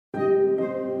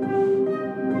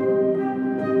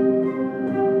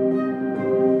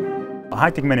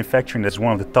High-tech manufacturing is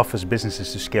one of the toughest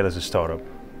businesses to scale as a startup.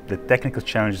 The technical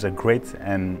challenges are great,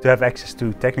 and to have access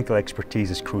to technical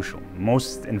expertise is crucial.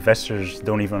 Most investors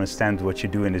don't even understand what you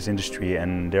do in this industry,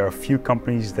 and there are few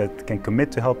companies that can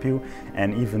commit to help you,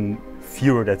 and even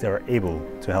fewer that are able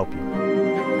to help you.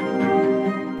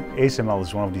 ASML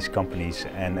is one of these companies,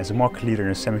 and as a market leader in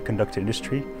the semiconductor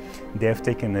industry, they have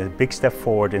taken a big step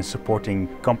forward in supporting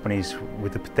companies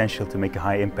with the potential to make a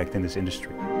high impact in this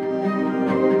industry.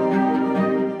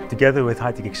 Together with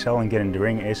HighTechXL and Get in the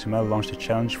Ring, ASML launched a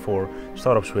challenge for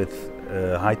startups with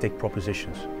high-tech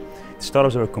propositions. The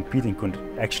startups that were competing could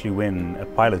actually win a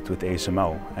pilot with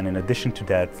ASML, and in addition to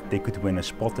that, they could win a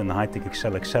spot in the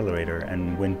HighTechXL Accelerator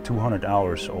and win 200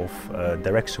 hours of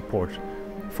direct support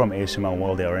from ASML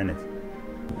while they are in it.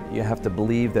 You have to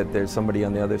believe that there's somebody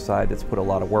on the other side that's put a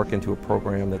lot of work into a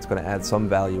program that's going to add some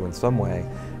value in some way,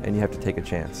 and you have to take a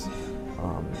chance.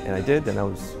 And I did, and I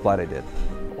was glad I did.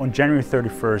 On January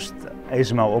 31st,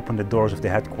 ASML opened the doors of the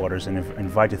headquarters and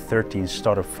invited 13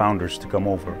 startup founders to come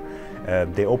over.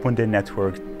 They opened their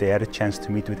network, they had a chance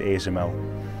to meet with ASML.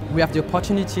 We have the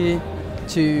opportunity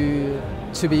to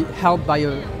be helped by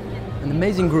an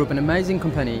amazing group, an amazing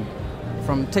company,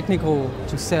 from technical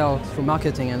to sales to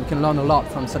marketing, and we can learn a lot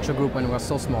from such a group when we're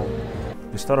so small.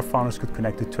 The startup founders could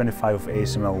connect to 25 of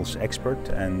ASML's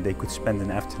experts, and they could spend an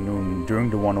afternoon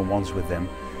during the one-on-ones with them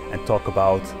and talk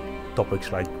about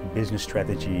topics like business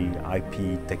strategy,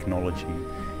 IP, technology,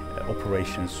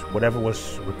 operations, whatever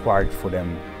was required for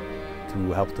them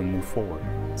to help them move forward.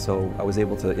 So I was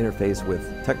able to interface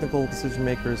with technical decision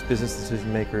makers, business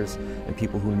decision makers, and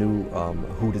people who knew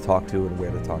who to talk to and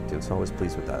where to talk to, so I was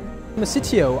pleased with that. I'm a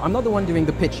CTO, I'm not the one doing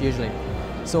the pitch usually,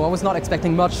 so I was not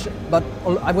expecting much, but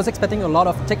I was expecting a lot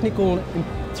of technical,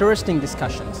 interesting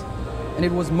discussions, and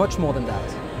it was much more than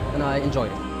that, and I enjoyed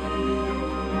it.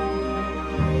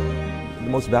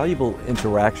 The most valuable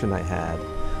interaction I had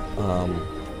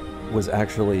was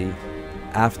actually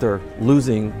after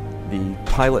losing the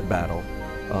pilot battle,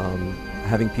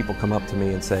 having people come up to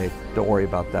me and say, "Don't worry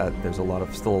about that. There's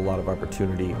still a lot of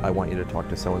opportunity. I want you to talk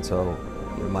to so and so.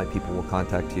 My people will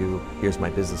contact you. Here's my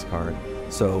business card."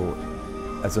 So,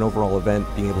 as an overall event,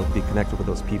 being able to be connected with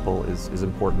those people is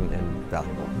important and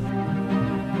valuable.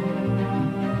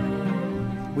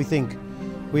 We think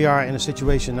we are in a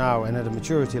situation now and at a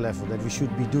maturity level that we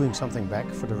should be doing something back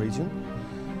for the region.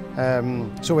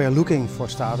 So we are looking for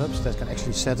startups that can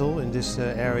actually settle in this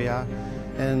area,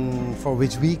 and for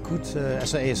which we could,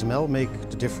 as an ASML, make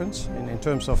the difference in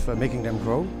terms of making them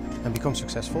grow and become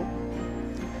successful.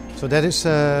 So that is,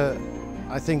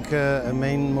 I think, a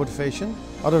main motivation.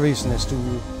 Other reason is to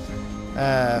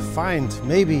find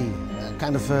maybe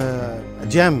kind of a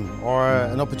gem or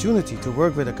an opportunity to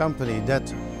work with a company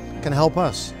that can help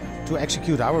us to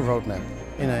execute our roadmap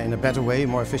in a better way,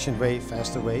 more efficient way,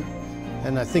 faster way.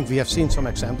 And I think we have seen some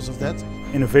examples of that.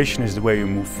 Innovation is the way you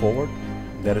move forward.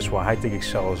 That is why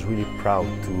HighTechXL is really proud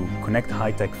to connect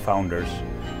high-tech founders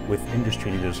with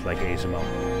industry leaders like ASML.